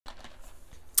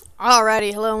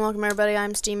Alrighty, hello and welcome everybody,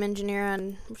 I'm Steamy Ingenera,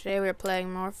 and today we're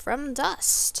playing more From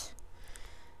Dust.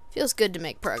 Feels good to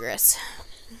make progress.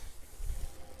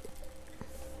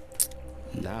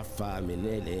 Yeah,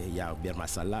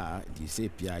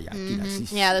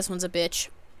 this one's a bitch.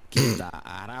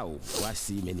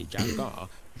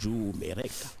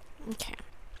 Okay.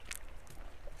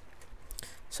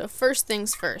 So first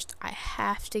things first, I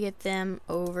have to get them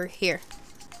over here.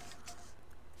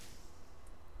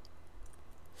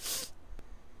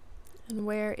 And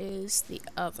where is the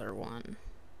other one?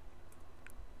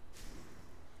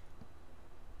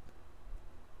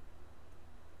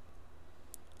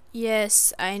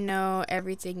 Yes, I know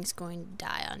everything's going to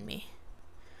die on me.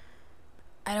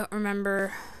 I don't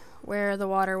remember where the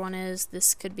water one is.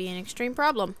 This could be an extreme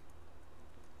problem.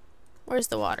 Where's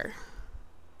the water?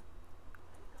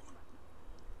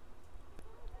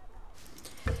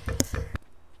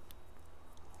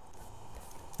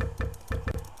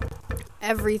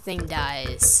 Everything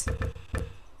dies.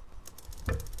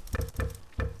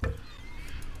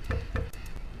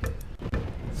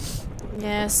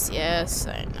 Yes,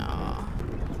 I know.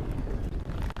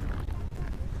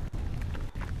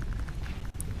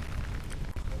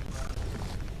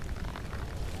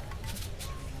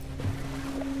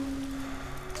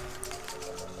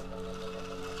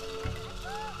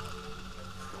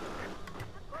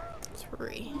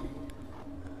 Three.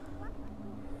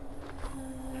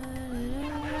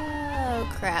 Oh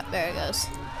crap, there it goes.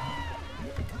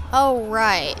 Oh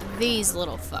right, these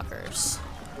little fuckers.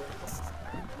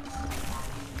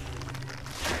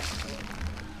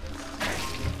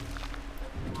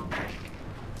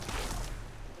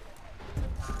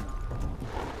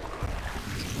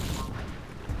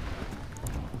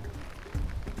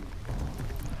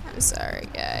 I'm sorry,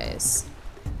 guys.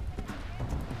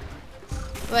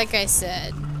 Like I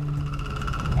said,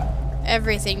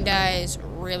 everything dies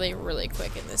really, really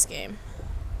quick in this game.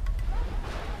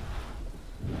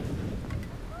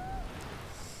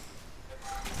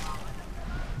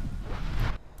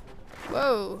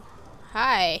 Whoa.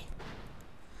 Hi.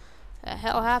 The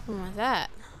hell happened with that?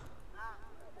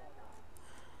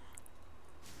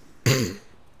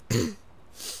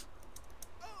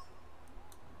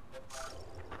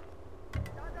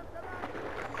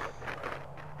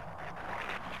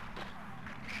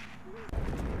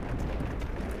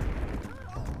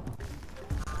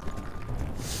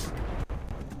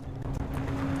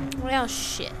 Well,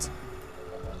 shit.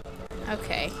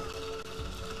 Okay.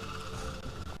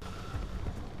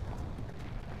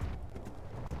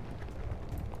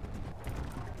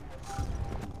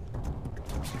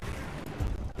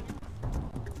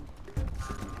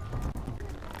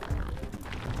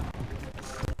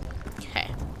 Okay.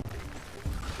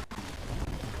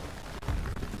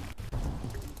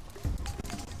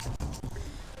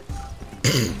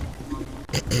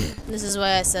 This is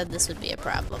why I said this would be a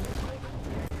problem.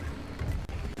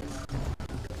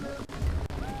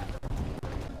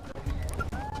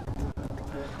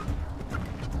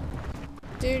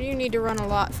 Dude, you need to run a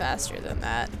lot faster than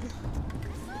that.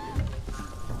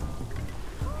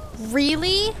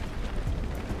 Really?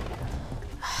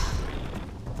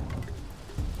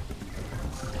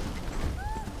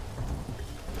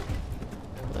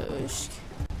 Loosh.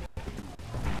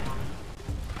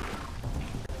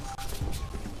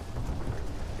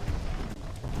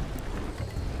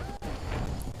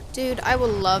 Dude, I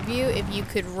would love you if you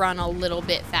could run a little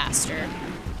bit faster.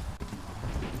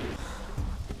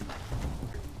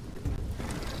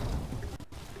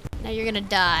 Now you're gonna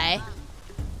die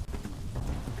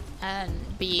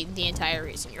and be the entire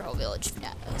reason your whole village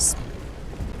dies.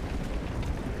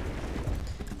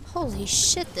 Holy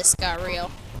shit, this got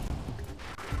real.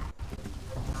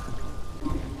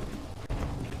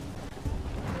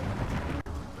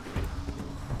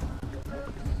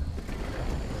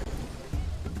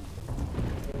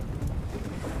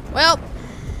 Well,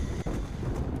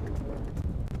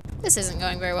 this isn't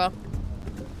going very well.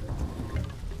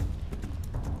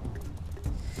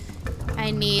 I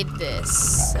need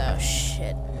this. Oh,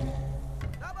 shit.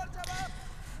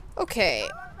 Okay.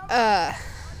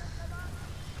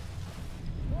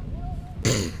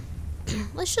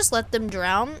 Let's just let them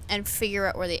drown and figure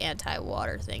out where the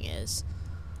anti-water thing is.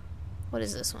 What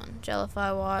is this one?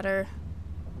 Jellify water.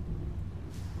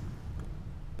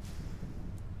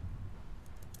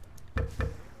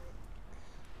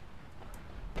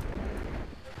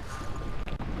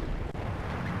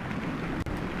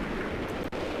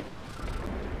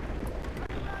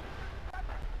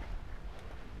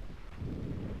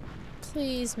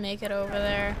 Please make it over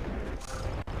there.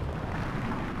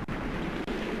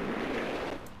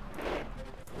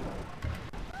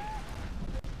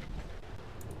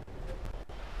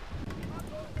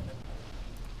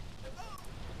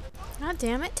 God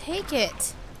damn it, take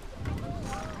it.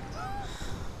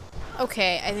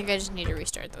 Okay, I think I just need to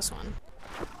restart this one.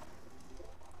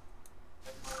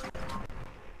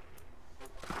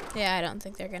 Yeah, I don't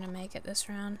think they're gonna make it this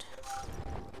round.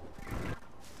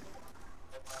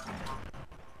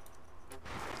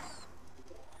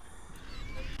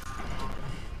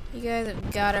 You guys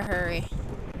have gotta hurry.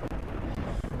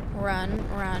 Run,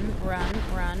 run, run,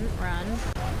 run, run.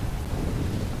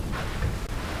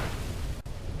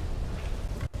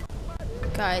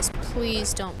 Guys,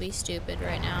 please don't be stupid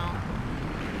right now.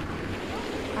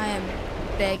 I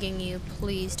am begging you,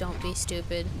 please don't be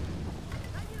stupid.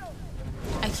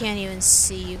 I can't even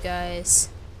see you guys.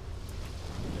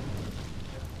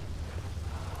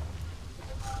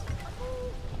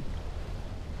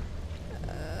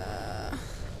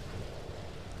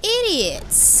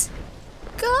 Idiots!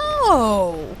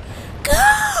 Go!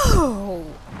 Go!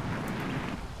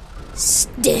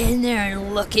 Stand there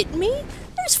and look at me?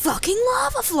 There's fucking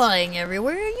lava flying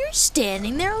everywhere and you're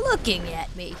standing there looking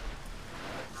at me.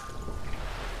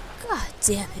 God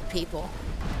damn it, people.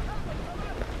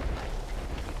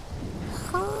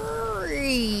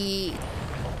 Hurry!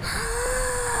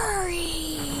 Hurry!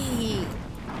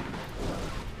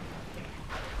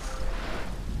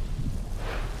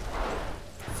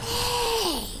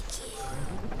 Thank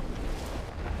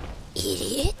you.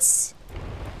 Idiots.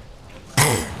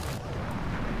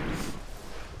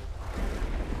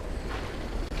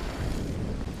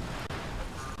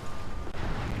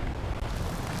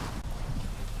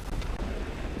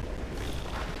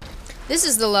 This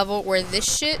is the level where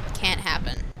this shit can't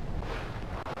happen.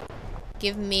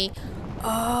 Give me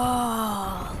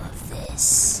all of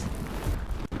this.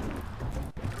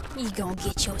 You gonna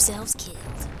get yourselves killed.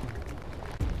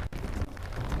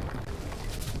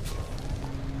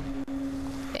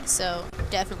 Okay, so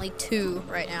definitely 2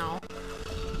 right now.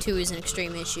 2 is an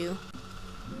extreme issue.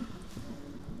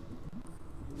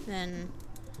 Then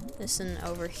this one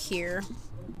over here.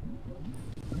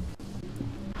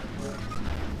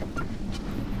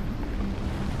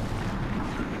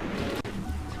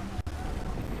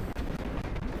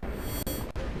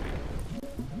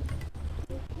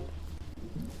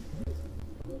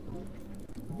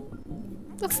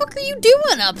 The fuck are you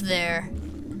doing up there?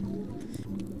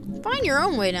 Find your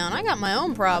own way down. I got my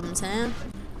own problems, man.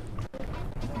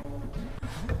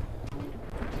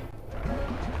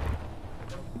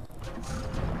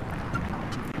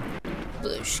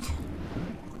 Blooshk.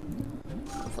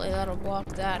 Hopefully that'll block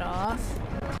that off.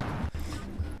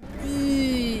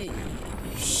 Blooshk.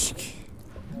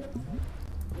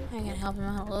 I can help him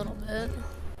out a little bit.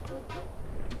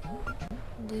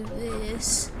 Do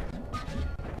this.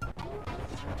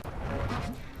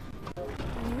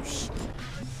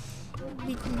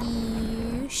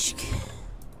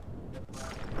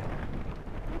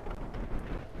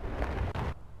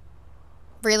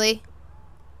 Really?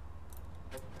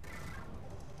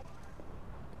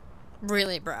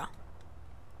 Really, bro?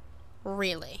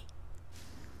 Really?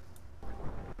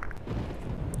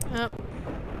 Oh.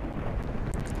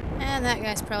 And that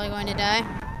guy's probably going to die.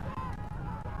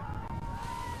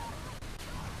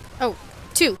 Oh,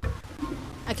 2.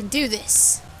 I can do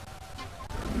this.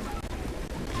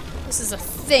 This is a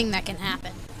thing that can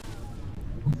happen.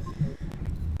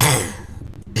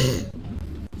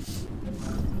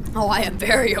 Oh, I am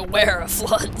very aware of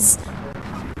floods.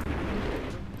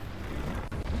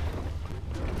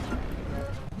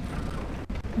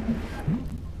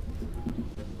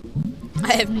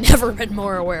 I have never been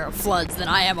more aware of floods than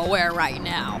I am aware right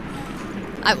now.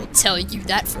 I will tell you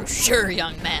that for sure,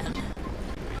 young man.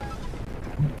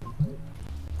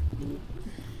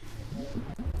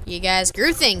 You guys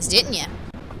grew things, didn't you?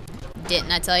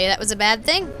 Didn't I tell you that was a bad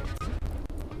thing?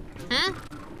 Huh?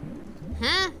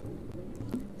 Huh?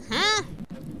 Huh?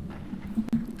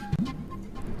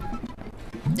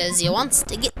 Does you wants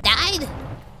to get died?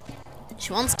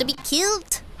 She wants to be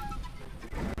killed?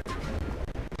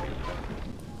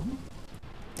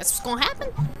 That's what's gonna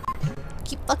happen.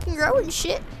 Keep fucking growing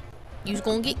shit. You's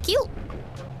gonna get killed.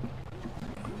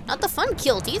 Not the fun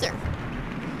killed either.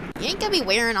 You ain't gonna be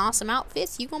wearing awesome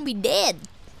outfits. You gonna be dead.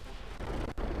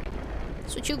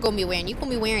 That's what you gonna be wearing. You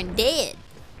gonna be wearing dead.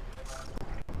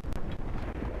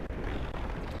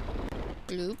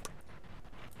 Bloop.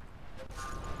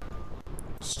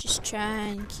 Let's just try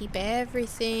and keep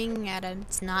everything at a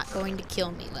it's not going to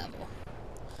kill me level.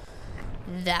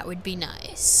 That would be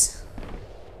nice.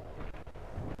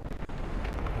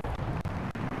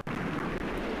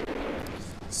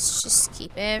 Let's just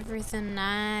keep everything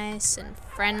nice and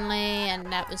friendly,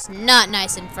 and that was not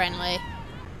nice and friendly.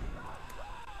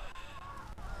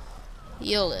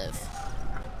 You'll live.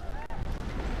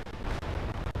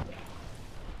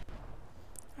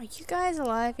 Are you guys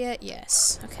alive yet?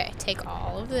 Yes. Okay, take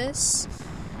all of this.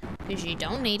 Because you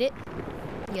don't need it.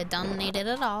 You don't need it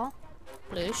at all.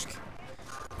 Blushk.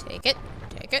 Take it.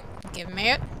 Take it. Give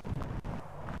me it.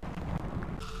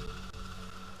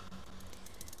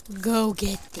 Go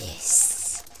get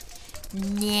this.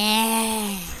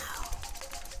 Now.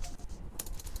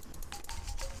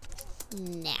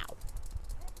 Now.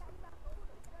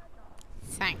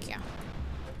 Thank you.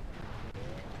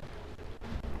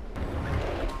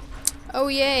 Oh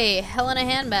yay, Helena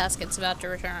Handbasket's about to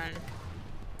return.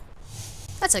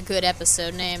 That's a good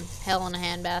episode name, Hell in a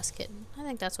Handbasket. I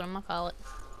think that's what I'm gonna call it.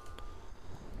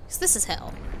 Because this is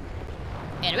hell.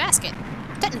 And a basket.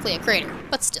 Technically a crater,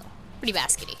 but still. Pretty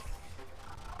baskety.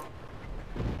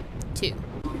 2.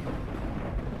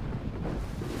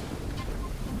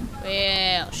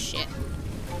 Well, shit.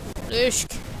 Blushk.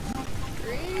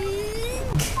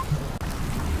 Drink.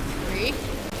 3.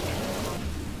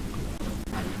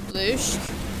 Blushk.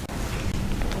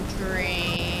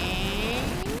 Drink.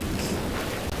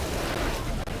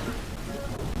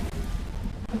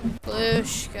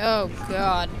 Blushk. Oh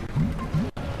god.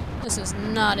 This is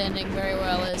not ending very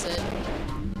well, is it?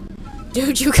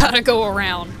 Dude, you gotta go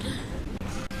around.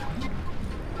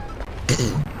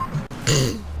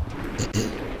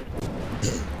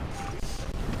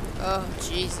 Oh,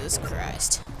 Jesus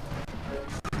Christ.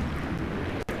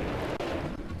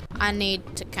 I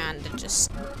need to kind of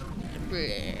just...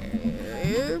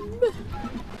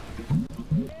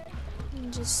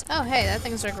 Oh, hey, that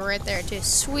thing's like right there, too.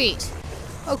 Sweet.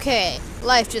 Okay,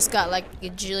 life just got like a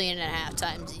gajillion and a half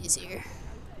times easier.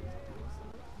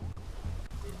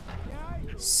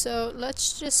 So,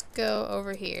 let's just go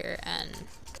over here and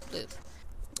loop.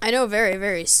 I know very,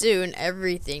 very soon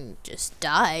everything just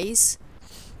dies.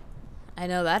 I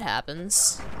know that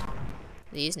happens.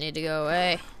 These need to go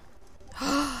away.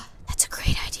 That's a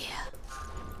great idea.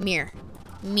 Mirror.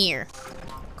 Mirror.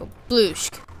 Go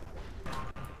blushk.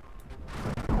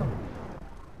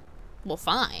 Well,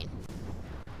 fine.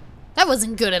 That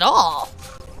wasn't good at all.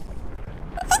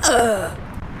 No.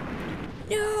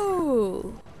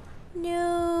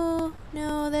 No.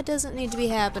 No, that doesn't need to be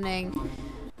happening.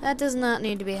 That does not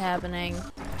need to be happening.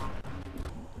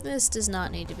 This does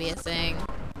not need to be a thing.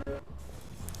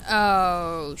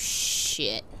 Oh,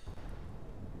 shit.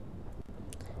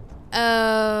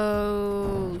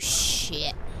 Oh,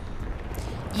 shit.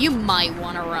 You might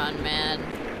want to run, man.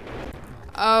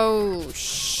 Oh,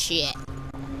 shit.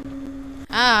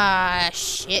 Ah,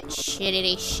 shit,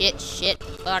 shittity, shit,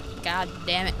 fuck, god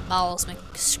damn it, balls,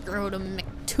 McScrotum,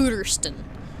 McTutorston.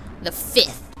 The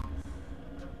 5th.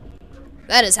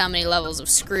 That is how many levels of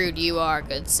screwed you are,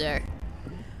 good sir.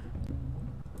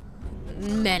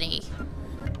 Many.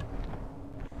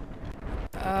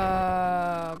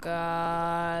 Oh,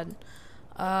 God.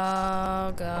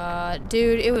 Oh, God.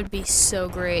 Dude, it would be so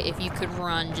great if you could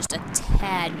run just a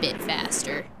tad bit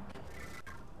faster.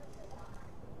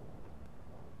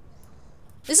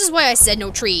 This is why I said no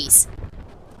trees.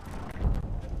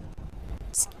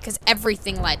 Because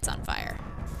everything lights on fire.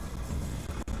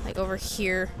 Like over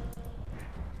here.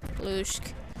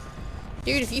 Blushk.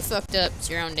 Dude, if you fucked up, it's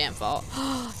your own damn fault.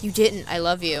 You didn't. I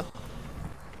love you.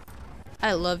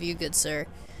 I love you, good sir.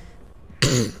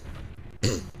 Oh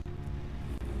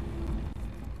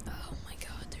my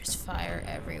god, there's fire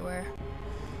everywhere.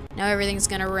 Now everything's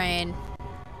gonna rain.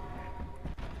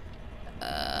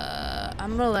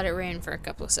 I'm gonna let it rain for a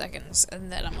couple of seconds,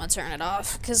 and then I'm gonna turn it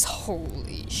off, because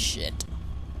holy shit.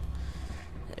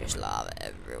 There's lava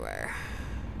everywhere.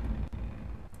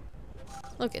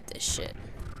 Look at this shit.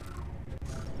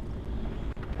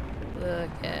 Look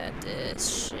at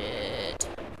this shit.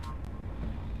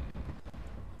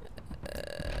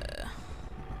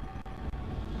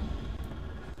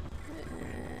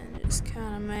 And just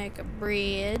kind of make a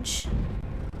bridge.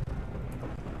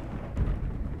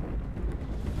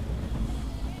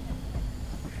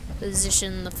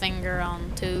 Position the finger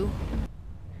on 2.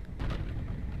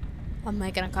 I'm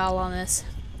making a call on this.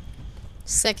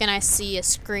 Second I see a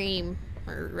scream,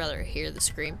 or rather hear the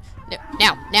scream.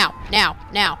 No, now,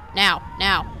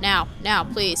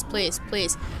 please.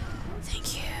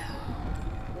 Thank you.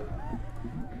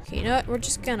 Okay, you know what? We're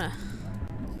just gonna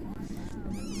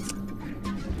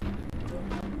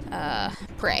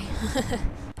pray.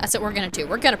 That's what we're gonna do.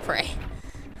 We're gonna pray.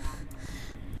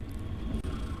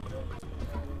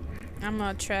 I'm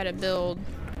gonna try to build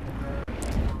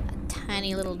a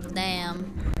tiny little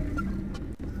dam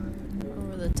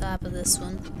over the top of this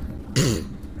one.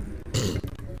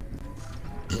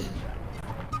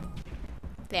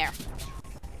 There.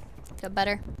 Feel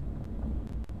better?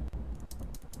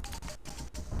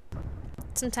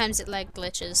 Sometimes it like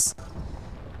glitches.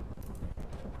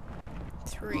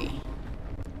 3.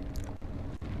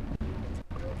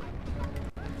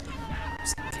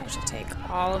 I should take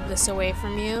all of this away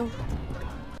from you.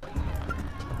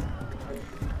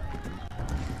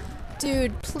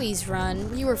 Dude, please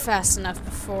run. You were fast enough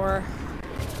before.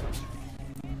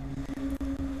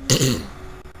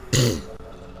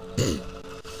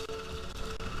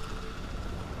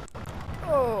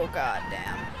 Oh,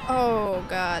 goddamn. Oh,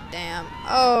 goddamn.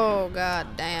 Oh,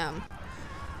 goddamn.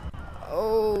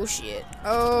 Oh, shit.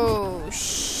 Oh,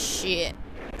 shit.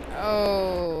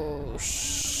 Oh,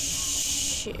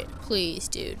 shit. Please,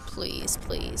 dude. Please,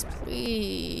 please,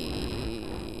 please.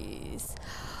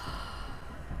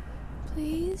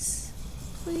 Please?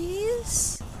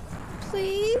 Please?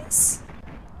 Please?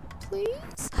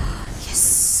 Please?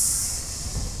 Yes!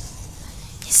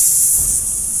 Yes!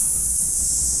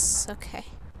 Okay.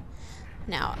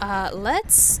 Now,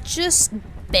 let's just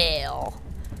bail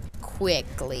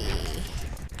quickly.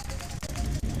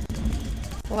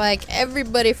 Like,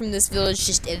 everybody from this village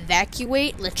just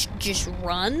evacuate. Let's just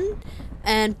run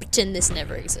and pretend this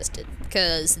never existed.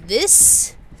 Because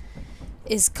this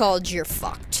is called you're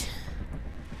fucked.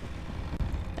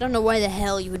 I don't know why the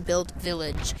hell you would build a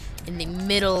village in the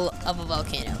middle of a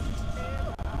volcano.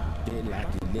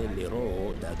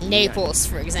 Naples,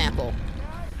 for example.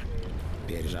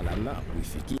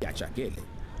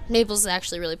 Naples is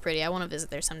actually really pretty. I want to visit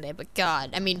there someday, but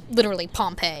God, I mean, literally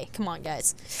Pompeii. Come on,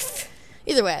 guys.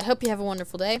 Either way, I hope you have a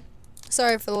wonderful day.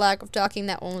 Sorry for the lack of talking.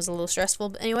 That one was a little stressful,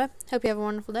 but anyway, hope you have a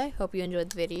wonderful day. Hope you enjoyed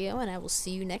the video, and I will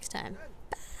see you next time.